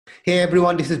Hey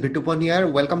everyone, this is Bitupan here.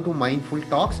 Welcome to Mindful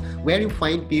Talks, where you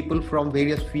find people from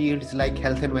various fields like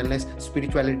health and wellness,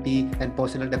 spirituality, and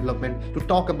personal development to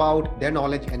talk about their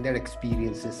knowledge and their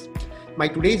experiences. My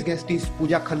today's guest is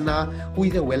Pooja Khanna, who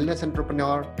is a wellness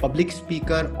entrepreneur, public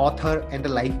speaker, author, and a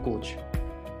life coach.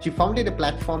 She founded a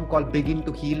platform called Begin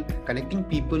to Heal, connecting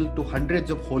people to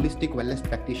hundreds of holistic wellness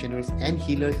practitioners and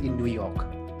healers in New York.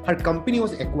 Her company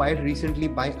was acquired recently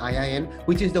by IIN,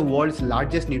 which is the world's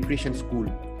largest nutrition school.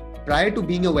 Prior to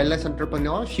being a wellness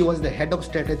entrepreneur, she was the head of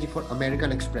strategy for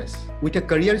American Express, with a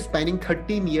career spanning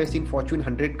 13 years in Fortune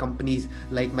 100 companies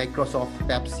like Microsoft,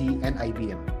 Pepsi, and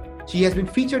IBM. She has been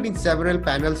featured in several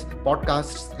panels,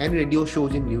 podcasts, and radio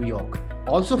shows in New York.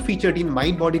 Also featured in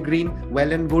Mind Body Green,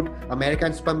 Well and Good,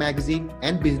 American Spa Magazine,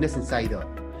 and Business Insider.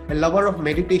 A lover of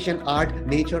meditation, art,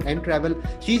 nature, and travel,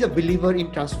 she is a believer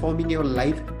in transforming your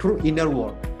life through inner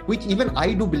work, which even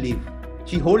I do believe.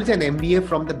 She holds an MBA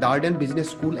from the Darden Business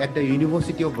School at the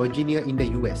University of Virginia in the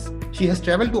US. She has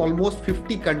traveled to almost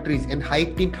 50 countries and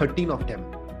hiked in 13 of them.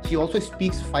 She also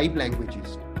speaks 5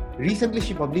 languages. Recently,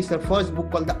 she published her first book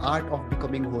called The Art of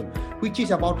Becoming Whole, which is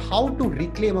about how to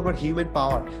reclaim our human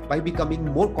power by becoming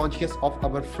more conscious of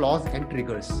our flaws and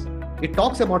triggers. It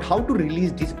talks about how to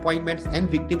release disappointments and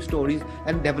victim stories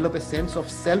and develop a sense of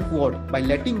self-worth by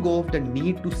letting go of the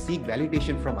need to seek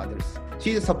validation from others.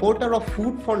 She is a supporter of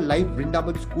Food for Life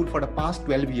Vrindavan School for the past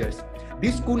 12 years.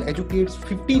 This school educates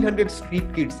 1,500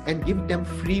 street kids and gives them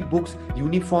free books,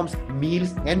 uniforms,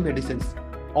 meals, and medicines.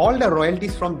 All the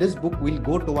royalties from this book will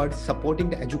go towards supporting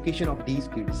the education of these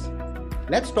kids.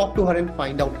 Let's talk to her and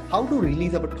find out how to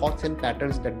release our thoughts and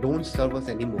patterns that don't serve us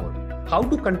anymore, how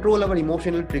to control our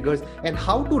emotional triggers, and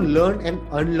how to learn and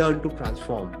unlearn to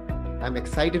transform. I'm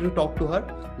excited to talk to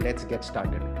her. Let's get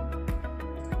started.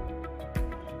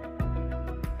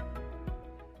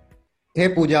 Hey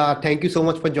Pooja, thank you so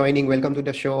much for joining. Welcome to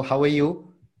the show. How are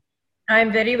you? I'm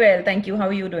very well. Thank you. How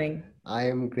are you doing? I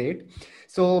am great.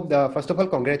 So, first of all,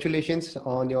 congratulations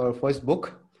on your first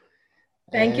book.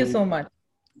 Thank you so much.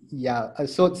 Yeah,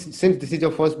 so since this is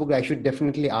your first book, I should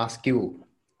definitely ask you,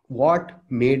 what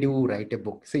made you write a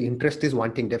book? See, interest is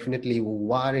one thing. Definitely, you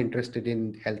are interested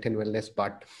in health and wellness,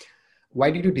 but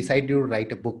why did you decide to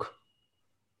write a book?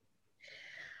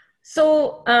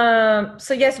 So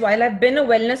yes, while I've been a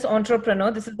wellness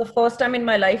entrepreneur, this is the first time in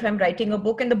my life I'm writing a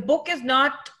book. And the book is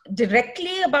not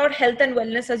directly about health and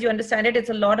wellness as you understand it. It's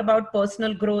a lot about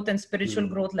personal growth and spiritual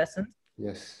growth lessons.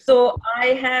 Yes. So I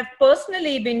have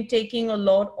personally been taking a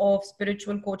lot of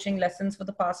spiritual coaching lessons for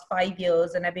the past 5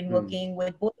 years. And I've been working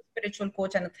with both a spiritual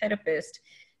coach and a therapist.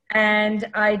 And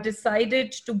I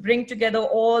decided to bring together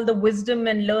all the wisdom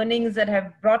and learnings that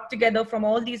have brought together from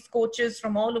all these coaches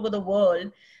from all over the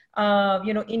world,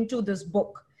 into this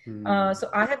book. So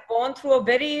I have gone through a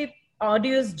very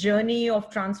arduous journey of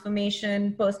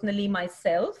transformation personally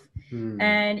myself.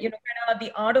 And,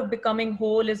 the art of becoming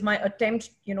whole is my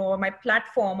attempt, my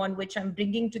platform on which I'm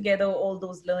bringing together all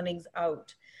those learnings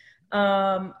out.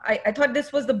 I thought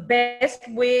this was the best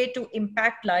way to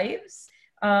impact lives,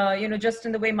 just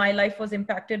in the way my life was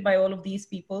impacted by all of these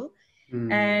people.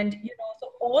 And,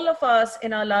 so all of us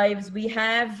in our lives, we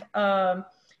have,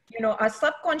 our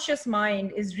subconscious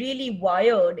mind is really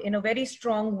wired in a very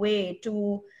strong way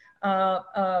to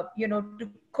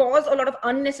cause a lot of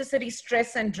unnecessary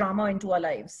stress and drama into our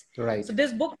lives. Right. So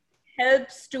this book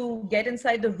helps to get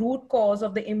inside the root cause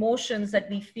of the emotions that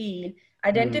we feel,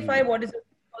 identify what is the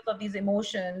root cause of these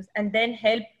emotions, and then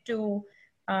help to,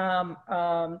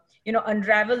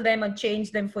 unravel them and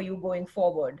change them for you going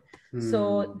forward.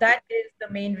 So that is the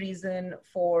main reason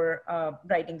for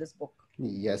writing this book.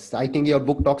 Yes, I think your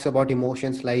book talks about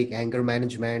emotions like anger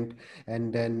management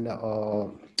and then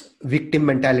victim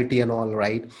mentality and all,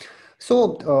 right?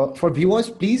 So for viewers,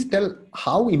 please tell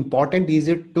how important is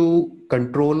it to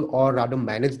control or rather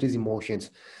manage these emotions?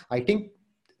 I think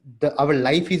our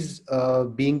life is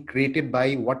being created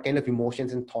by what kind of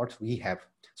emotions and thoughts we have.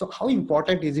 So how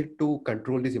important is it to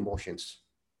control these emotions?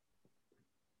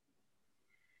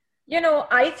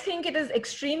 I think it is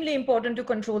extremely important to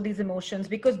control these emotions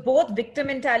because both victim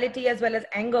mentality as well as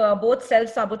anger are both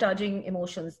self-sabotaging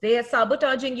emotions. They are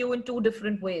sabotaging you in 2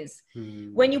 different ways.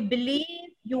 When you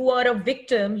believe you are a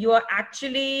victim, you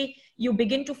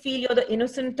begin to feel you're the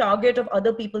innocent target of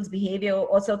other people's behavior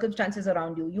or circumstances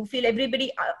around you. You feel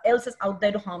everybody else is out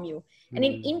there to harm you. And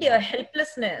in India,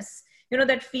 helplessness,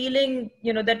 that feeling,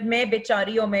 that main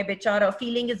bechari or main bechara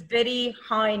feeling is very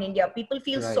high in India. People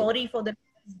feel sorry for the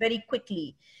very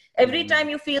quickly. Every time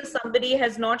you feel somebody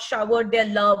has not showered their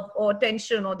love or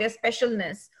attention or their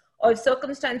specialness or if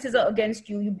circumstances are against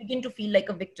you, you begin to feel like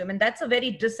a victim. And that's a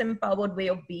very disempowered way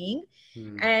of being.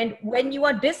 And when you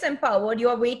are disempowered, you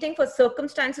are waiting for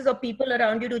circumstances or people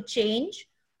around you to change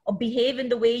or behave in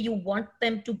the way you want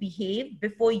them to behave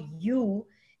before you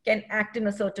can act in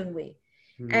a certain way.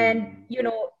 And,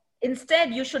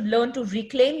 instead you should learn to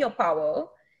reclaim your power,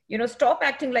 stop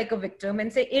acting like a victim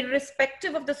and say,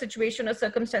 irrespective of the situation or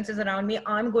circumstances around me,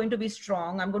 I'm going to be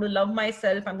strong. I'm going to love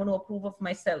myself. I'm going to approve of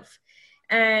myself.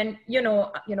 And,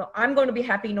 I'm going to be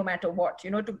happy no matter what,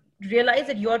 to realize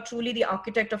that you are truly the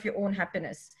architect of your own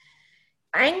happiness.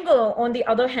 Anger, on the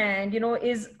other hand,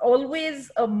 is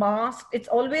always a mask. It's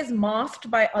always masked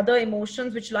by other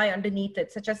emotions which lie underneath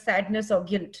it, such as sadness or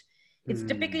guilt. It's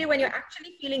typically when you're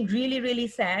actually feeling really, really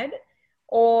sad,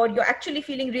 or you're actually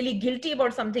feeling really guilty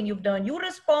about something you've done, you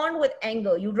respond with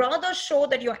anger. You rather show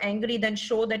that you're angry than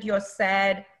show that you're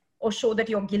sad or show that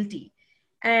you're guilty.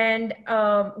 And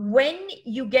when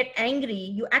you get angry,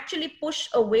 you actually push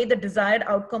away the desired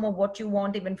outcome of what you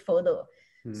want even further.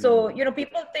 So,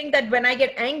 people think that when I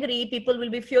get angry, people will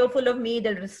be fearful of me,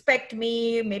 they'll respect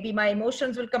me, maybe my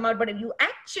emotions will come out, but you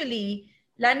actually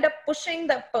land up pushing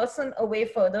that person away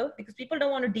further, because people don't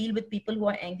want to deal with people who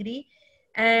are angry.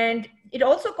 And it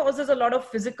also causes a lot of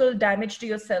physical damage to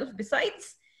yourself.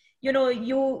 Besides,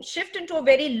 you shift into a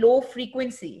very low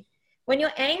frequency. When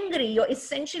you're angry, you're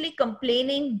essentially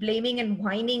complaining, blaming, and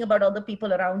whining about other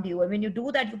people around you. And when you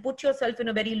do that, you put yourself in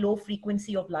a very low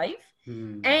frequency of life.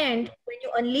 And when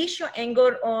you unleash your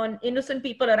anger on innocent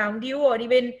people around you, or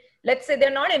even, let's say they're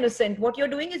not innocent, what you're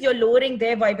doing is you're lowering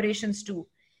their vibrations too.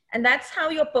 And that's how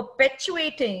you're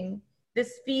perpetuating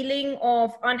this feeling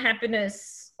of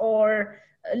unhappiness or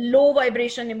low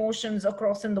vibration emotions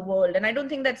across in the world. And I don't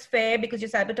think that's fair, because you're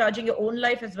sabotaging your own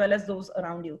life as well as those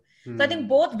around you. So I think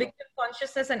both victim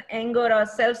consciousness and anger are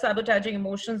self-sabotaging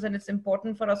emotions, and it's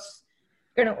important for us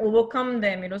to kind of overcome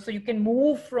them, so you can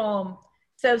move from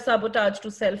self-sabotage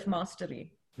to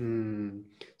self-mastery.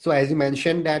 So as you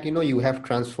mentioned that, you have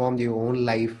transformed your own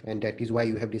life, and that is why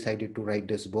you have decided to write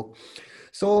this book.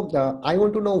 So I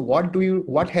want to know,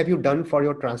 what have you done for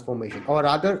your transformation, or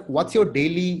rather, what's your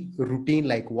daily routine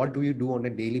like? What do you do on a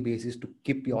daily basis to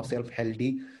keep yourself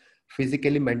healthy,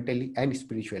 physically, mentally, and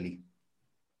spiritually?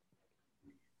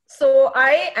 So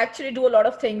I actually do a lot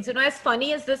of things. As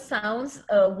funny as this sounds,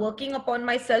 working upon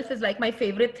myself is like my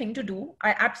favorite thing to do.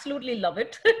 I absolutely love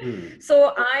it.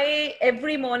 So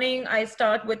every morning I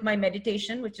start with my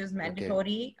meditation, which is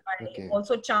mandatory. I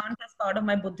also chant as part of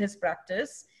my Buddhist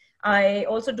practice. I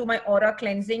also do my aura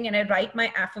cleansing, and I write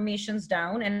my affirmations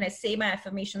down, and I say my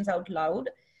affirmations out loud.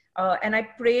 And I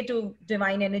pray to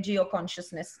divine energy or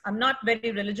consciousness. I'm not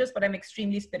very religious, but I'm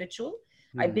extremely spiritual.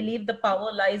 I believe the power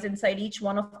lies inside each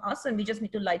one of us, and we just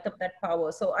need to light up that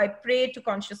power. So I pray to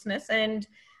consciousness, and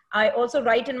I also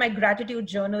write in my gratitude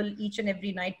journal each and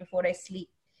every night before I sleep.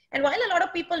 And while a lot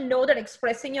of people know that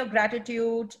expressing your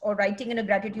gratitude or writing in a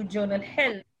gratitude journal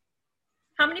helps,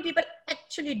 how many people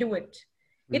actually do it?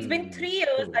 It's been 3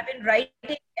 years. I've been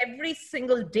writing every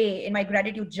single day in my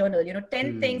gratitude journal,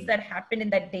 10 things that happened in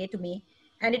that day to me.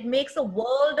 And it makes a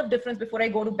world of difference before I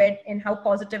go to bed in how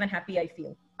positive and happy I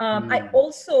feel. I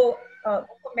also go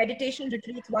for meditation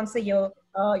retreats once a year,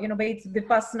 whether it's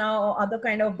Vipassana or other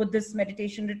kind of Buddhist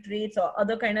meditation retreats or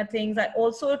other kind of things. I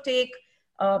also take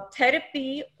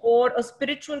therapy or a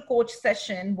spiritual coach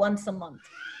session once a month.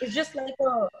 It's just like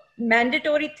a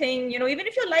mandatory thing. Even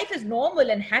if your life is normal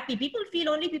and happy, people feel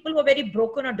only people who are very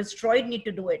broken or destroyed need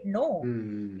to do it. No,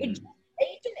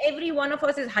 each and every one of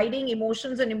us is hiding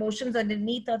emotions and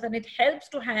underneath us, and it helps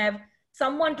to have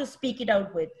someone to speak it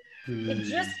out with. It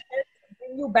just helps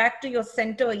bring you back to your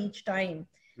center each time.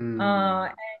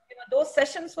 And those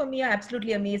sessions for me are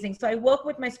absolutely amazing. So I work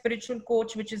with my spiritual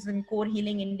coach, which is in Core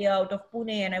Healing India out of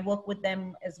Pune, and I work with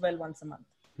them as well once a month.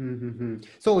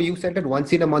 So you said that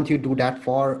once in a month you do that.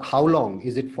 For how long?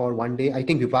 Is it for one day? I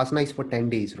think Vipassana is for 10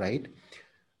 days, right?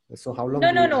 So how long?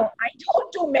 No. I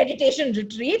don't do meditation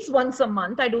retreats once a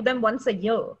month. I do them once a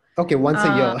year. Okay, once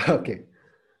a year. Okay.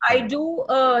 I do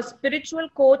a spiritual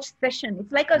coach session.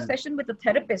 It's like a session with a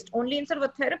therapist. Only instead of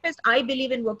a therapist, I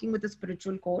believe in working with a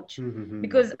spiritual coach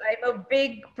because I'm a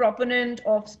big proponent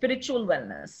of spiritual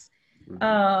wellness.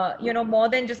 More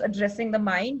than just addressing the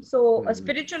mind. So a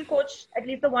spiritual coach, at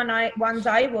least the ones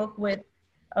I work with,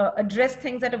 address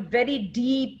things at a very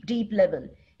deep level.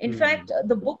 In fact,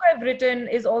 the book I've written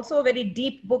is also a very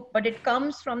deep book, but it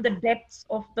comes from the depths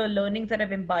of the learnings that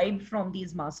I've imbibed from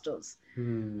these masters.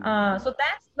 So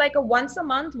that's like a once a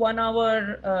month, 1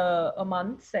 hour a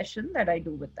month session that I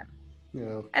do with them.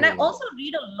 And I Okay. also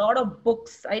read a lot of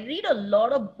books. I read a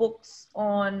lot of books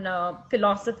on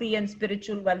philosophy and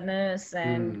spiritual wellness,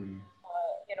 and Hmm.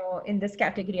 in this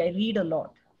category, I read a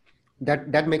lot.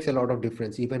 That makes a lot of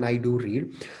difference. Even I do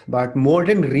read, but more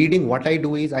than reading, what I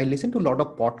do is I listen to a lot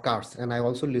of podcasts, and I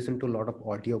also listen to a lot of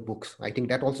audio books. I think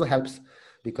that also helps,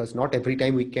 because not every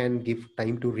time we can give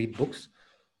time to read books.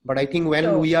 But I think when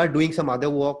Sure. we are doing some other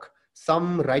work,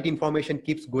 some right information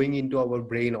keeps going into our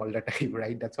brain all the time,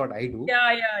 right? That's what I do.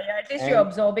 Yeah, yeah, yeah. At least you're And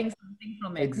absorbing something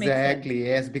from it. Makes sense. exactly,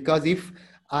 yes, because if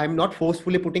I'm not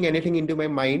forcefully putting anything into my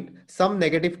mind, some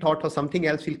negative thought or something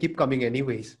else will keep coming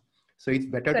anyways. So it's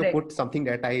better to Correct. put something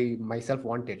that I myself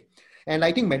wanted. And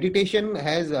I think meditation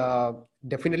has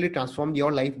definitely transformed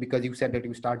your life, because you said that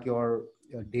you start your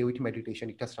day with meditation.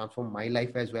 It has transformed my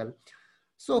life as well.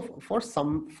 So for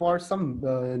some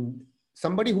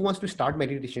somebody who wants to start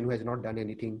meditation, who has not done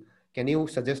anything, can you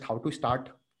suggest how to start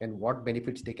and what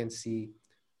benefits they can see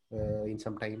in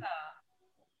some time?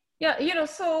 Yeah,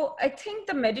 so I think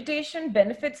the meditation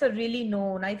benefits are really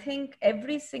known. I think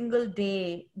every single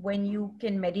day when you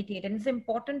can meditate, and it's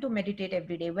important to meditate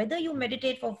every day, whether you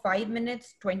meditate for 5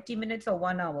 minutes, 20 minutes, or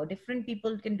 1 hour, different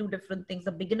people can do different things.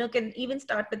 A beginner can even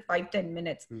start with 5, 10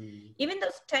 minutes. Hmm. Even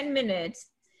those 10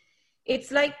 minutes,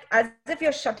 it's like as if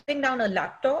you're shutting down a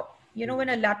laptop. When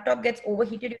a Hmm. laptop gets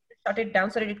overheated, you shut it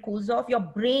down so that it cools off. Your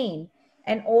brain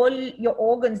and all your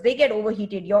organs, they get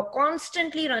overheated. You're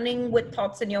constantly running with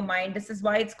thoughts in your mind. This is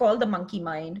why it's called the monkey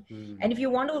mind. And Hmm. if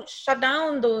you want to shut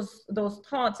down those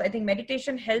thoughts, I think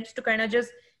meditation helps to kind of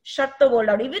just shut the world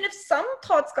out. Even if some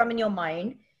thoughts come in your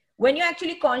mind, when you're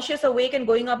actually conscious, awake, and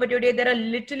going up at your day, there are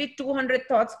literally 200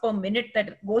 thoughts per minute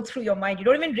that go through your mind. You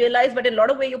don't even realize, but in a lot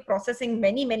of way, you're processing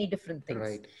many, many different things.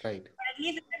 Right, right. But at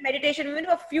least in the meditation, even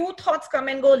if a few thoughts come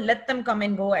and go, let them come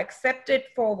and go. Accept it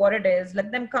for what it is.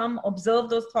 Let them come,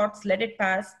 observe those thoughts, let it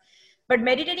pass. But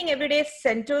meditating every day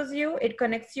centers you, it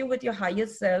connects you with your higher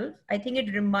self. I think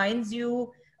it reminds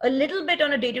you a little bit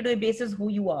on a day-to-day basis who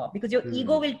you are, because your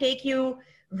ego Hmm. will take you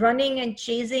running and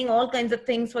chasing all kinds of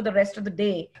things for the rest of the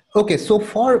day. Okay, so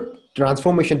for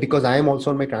transformation, because I am also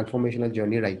on my transformational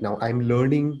journey right now, I'm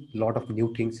learning a lot of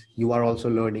new things. You are also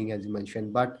learning, as you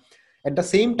mentioned. But at the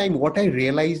same time, what I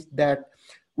realized that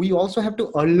we also have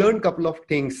to unlearn a couple of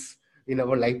things in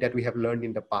our life that we have learned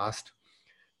in the past.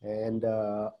 And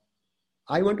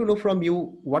I want to know from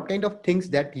you what kind of things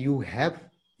that you have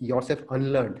yourself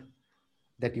unlearned,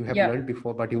 that you have Yeah. learned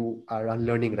before, but you are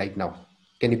unlearning right now.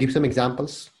 Can you give some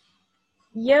examples?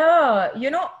 Yeah,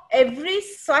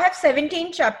 so I have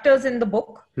 17 chapters in the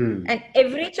book, Hmm. and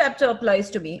every chapter applies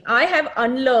to me. I have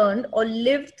unlearned or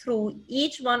lived through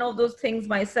each one of those things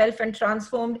myself and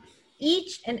transformed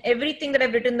each and everything that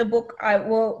I've written in the book.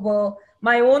 Were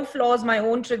my own flaws, my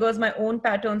own triggers, my own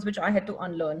patterns, which I had to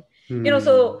unlearn. Hmm.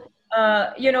 So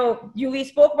we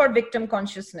spoke about victim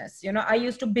consciousness. I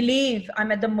used to believe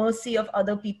I'm at the mercy of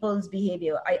other people's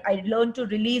behavior. I learned to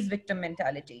release victim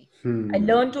mentality. I Hmm.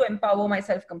 learned to empower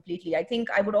myself completely. I think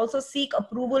I would also seek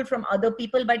approval from other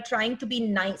people by trying to be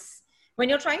nice. When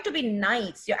you're trying to be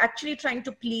nice, you're actually trying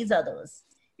to please others.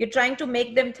 You're trying to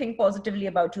make them think positively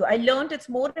about you. I learned it's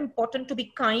more important to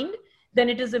be kind than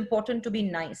it is important to be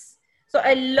nice. So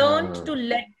I learned Ah. to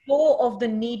let go of the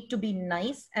need to be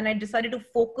nice, and I decided to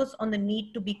focus on the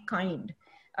need to be kind.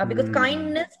 Because Hmm.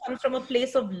 kindness comes from a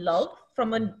place of love,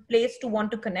 from a place to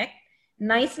want to connect.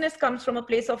 Niceness comes from a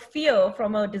place of fear,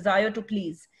 from a desire to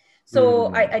please. So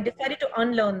I Hmm. decided to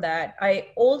unlearn that. I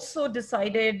also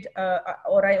decided,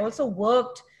 or I also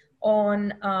worked on,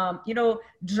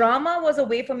 drama was a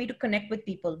way for me to connect with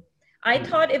people. I Hmm.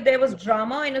 thought if there was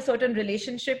drama in a certain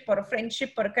relationship or a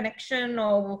friendship or a connection,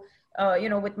 or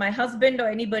with my husband or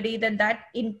anybody, then that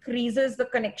increases the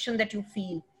connection that you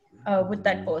feel with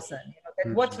that Hmm. person.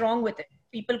 That what's Hmm. wrong with it?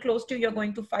 People close to you are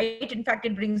going to fight. In fact,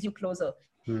 it brings you closer.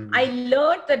 I Hmm.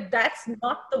 learned that that's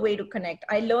not the way to connect.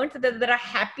 I learned that there are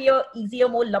happier, easier,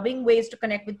 more loving ways to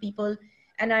connect with people.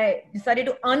 And I decided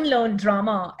to unlearn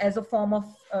drama as a form of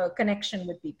connection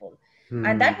with people.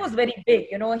 And that Hmm. was very big.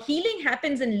 Healing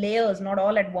happens in layers, not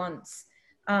all at once.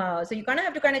 So you kind of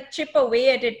have to kind of chip away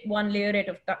at it one layer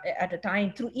at a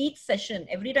time through each session.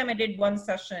 Every time I did one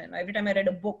session, every time I read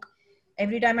a book,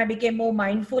 every time I became more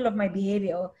mindful of my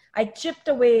behavior, I chipped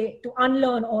away to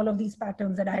unlearn all of these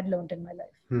patterns that I had learned in my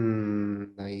life.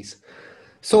 Nice.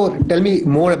 So tell me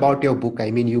more about your book.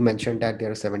 I mean, you mentioned that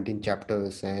there are 17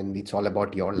 chapters and it's all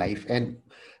about your life. And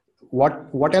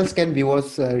what else can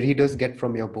viewers, readers get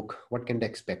from your book? What can they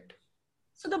expect?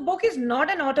 So the book is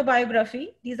not an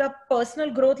autobiography. These are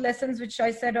personal growth lessons, which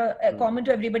I said are Hmm. common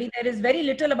to everybody. There is very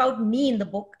little about me in the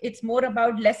book. It's more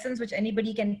about lessons which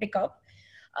anybody can pick up.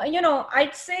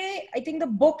 I'd say I think the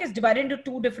book is divided into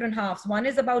two different halves. One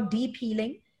is about deep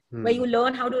healing, where you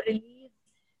learn how to release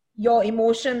your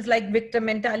emotions like victim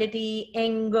mentality,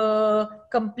 anger,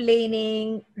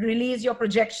 complaining, release your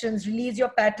projections, release your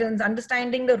patterns,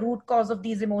 understanding the root cause of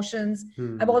these emotions.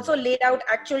 I've also laid out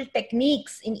actual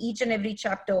techniques in each and every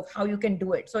chapter of how you can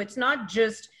do it. So it's not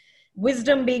just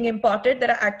wisdom being imparted,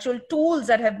 there are actual tools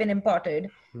that have been imparted.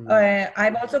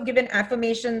 I've also given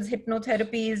affirmations,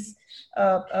 hypnotherapies,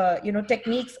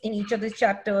 techniques in each of these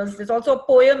chapters. There's also a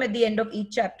poem at the end of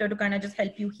each chapter to kind of just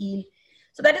help you heal.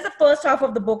 So that is the first half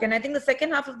of the book. And I think the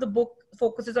second half of the book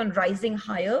focuses on rising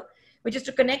higher, which is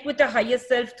to connect with the higher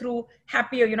self through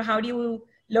happier. How do you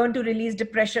learn to release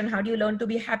depression? How do you learn to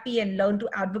be happy and learn to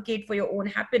advocate for your own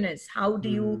happiness? How do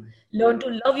you learn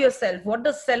to love yourself? What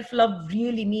does self-love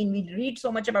really mean? We read so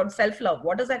much about self-love.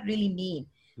 What does that really mean?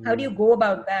 How do you go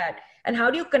about that? And how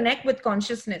do you connect with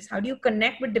consciousness? How do you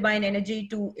connect with divine energy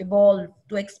to evolve,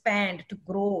 to expand, to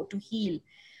grow, to heal?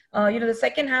 The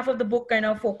second half of the book kind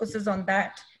of focuses on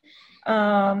that.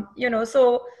 So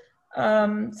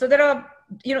there are,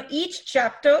 each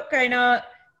chapter kind of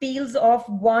peels off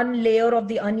one layer of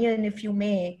the onion, if you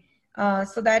may,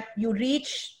 so that you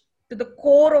reach to the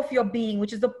core of your being,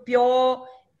 which is the pure,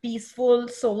 peaceful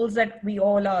souls that we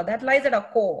all are. That lies at our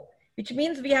core, which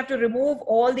means we have to remove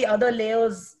all the other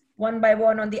layers one by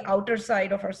one on the outer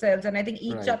side of ourselves. And I think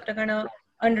each chapter kind of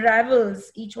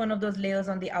unravels each one of those layers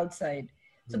on the outside.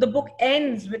 So the book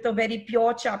ends with a very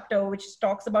pure chapter, which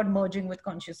talks about merging with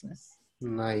consciousness.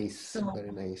 Nice.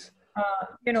 Very nice.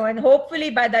 And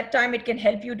hopefully by that time it can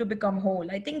help you to become whole.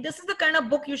 I think this is the kind of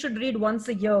book you should read once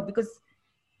a year, because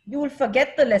you will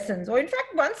forget the lessons, or in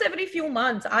fact, once every few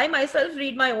months. I myself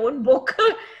read my own book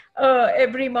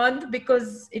every month,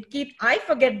 because I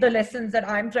forget the lessons that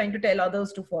I'm trying to tell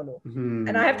others to follow.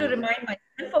 And I have to remind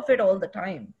myself of it all the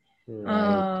time.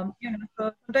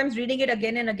 So sometimes reading it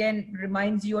again and again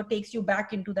reminds you or takes you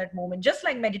back into that moment. Just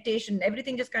like meditation,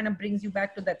 everything just kind of brings you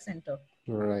back to that center.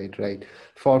 Right.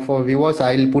 For viewers,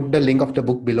 I'll put the link of the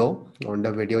book below on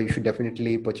the video. You should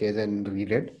definitely purchase and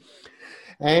read it.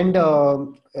 And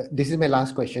this is my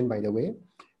last question, by the way.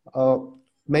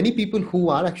 Many people who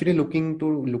are actually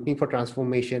looking for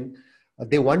transformation,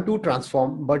 they want to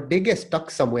transform, but they get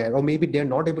stuck somewhere, or maybe they're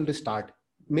not able to start,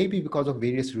 maybe because of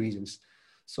various reasons.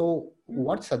 So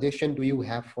what suggestion do you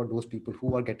have for those people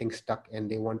who are getting stuck and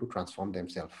they want to transform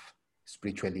themselves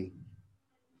spiritually?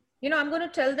 I'm going to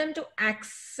tell them to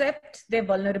accept their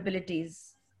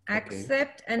vulnerabilities,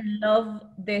 accept and love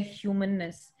their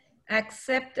humanness,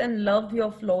 accept and love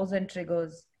your flaws and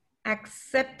triggers,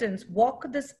 acceptance,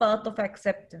 walk this path of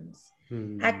acceptance,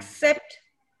 accept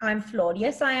I'm flawed.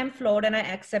 Yes, I am flawed, and I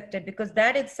accept it, because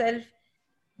that itself,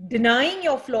 denying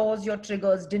your flaws, your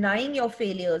triggers, denying your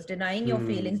failures, denying your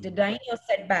feelings, denying your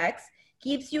setbacks,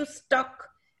 keeps you stuck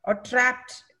or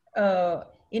trapped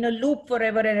in a loop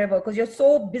forever and ever, because you're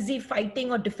so busy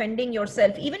fighting or defending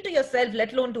yourself, even to yourself,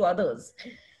 let alone to others.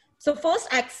 So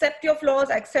first, accept your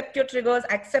flaws, accept your triggers,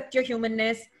 accept your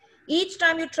humanness. Each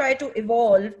time you try to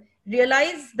evolve,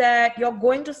 realize that you're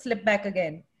going to slip back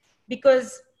again,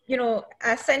 because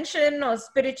ascension or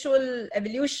spiritual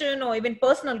evolution or even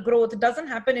personal growth doesn't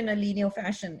happen in a linear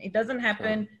fashion. It doesn't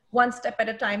happen one step at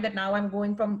a time, that now I'm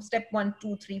going from step 1,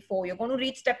 2, 3, 4. You're going to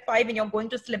reach step 5 and you're going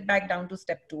to slip back down to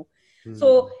step 2.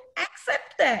 So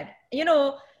accept that,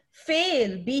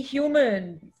 fail, be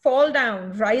human, fall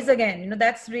down, rise again.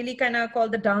 That's really kind of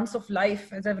called the dance of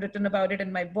life, as I've written about it in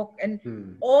my book.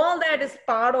 And all that is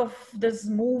part of this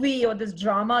movie or this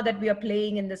drama that we are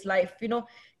playing in this life.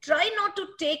 Try not to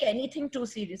take anything too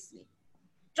seriously.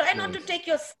 Try not to take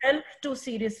yourself too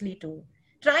seriously too.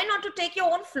 Try not to take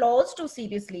your own flaws too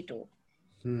seriously too.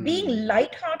 Being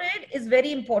lighthearted is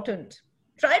very important.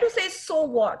 Try to say, so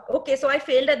what? Okay, so I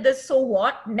failed at this, so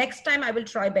what? Next time I will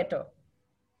try better.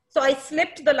 So I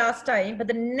slipped the last time, but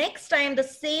the next time the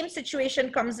same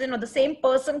situation comes in or the same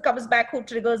person comes back who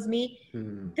triggers me,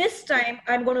 this time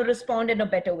I'm going to respond in a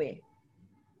better way.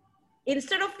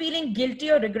 Instead of feeling guilty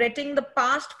or regretting the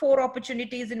past 4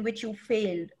 opportunities in which you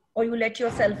failed, or you let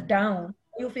yourself down,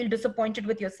 or you feel disappointed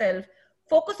with yourself,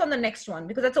 focus on the next one,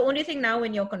 because that's the only thing now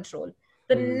in your control.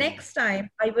 The next time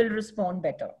I will respond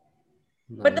better.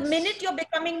 Nice. But the minute you're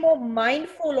becoming more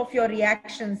mindful of your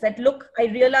reactions, that look, I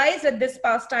realized that this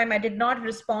past time I did not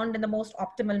respond in the most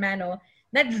optimal manner,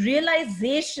 that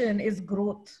realization is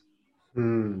growth.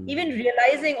 Even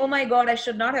realizing, oh my God, I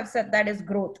should not have said that, is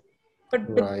growth.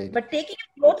 But taking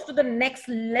growth to the next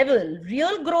level,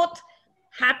 real growth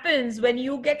happens when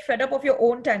you get fed up of your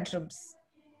own tantrums,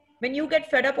 when you get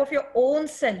fed up of your own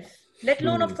self, let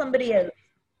alone of somebody else.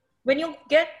 When you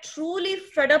get truly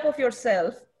fed up of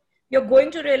yourself, you're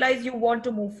going to realize you want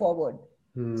to move forward.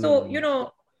 So,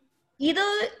 either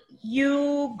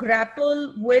you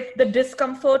grapple with the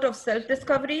discomfort of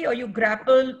self-discovery or you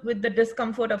grapple with the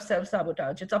discomfort of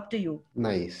self-sabotage. It's up to you.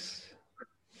 Nice.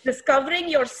 Discovering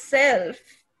yourself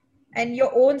and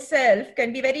your own self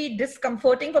can be very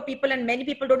discomforting for people, and many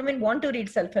people don't even want to read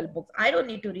self-help books. I don't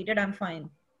need to read it, I'm fine.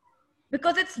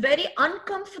 Because it's very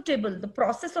uncomfortable. The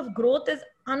process of growth is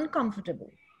uncomfortable.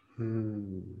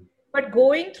 But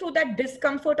going through that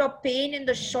discomfort or pain in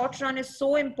the short run is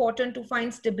so important to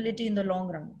find stability in the long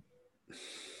run.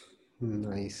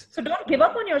 Nice. So don't give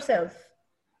up on yourself.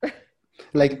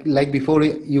 Like before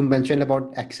you mentioned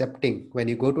about accepting. When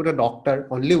you go to the doctor,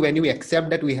 only when you accept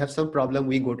that we have some problem,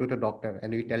 we go to the doctor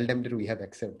and we tell them that we have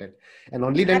accepted. And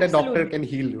only then the doctor can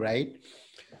heal, right?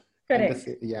 Correct.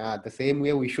 The same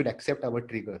way we should accept our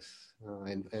triggers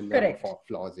and our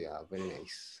flaws. Yeah, very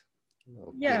nice.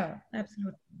 Okay. Yeah,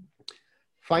 absolutely.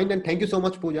 Fine, and thank you so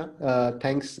much, Pooja.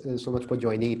 Thanks so much for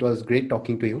joining. It was great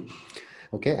talking to you.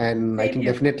 Okay, and I think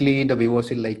definitely the viewers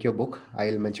will like your book.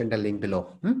 I'll mention the link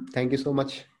below. Thank you so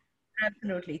much.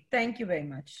 Absolutely. Thank you very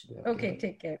much. Okay,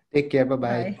 take care. Take care.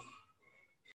 Bye-bye. Bye.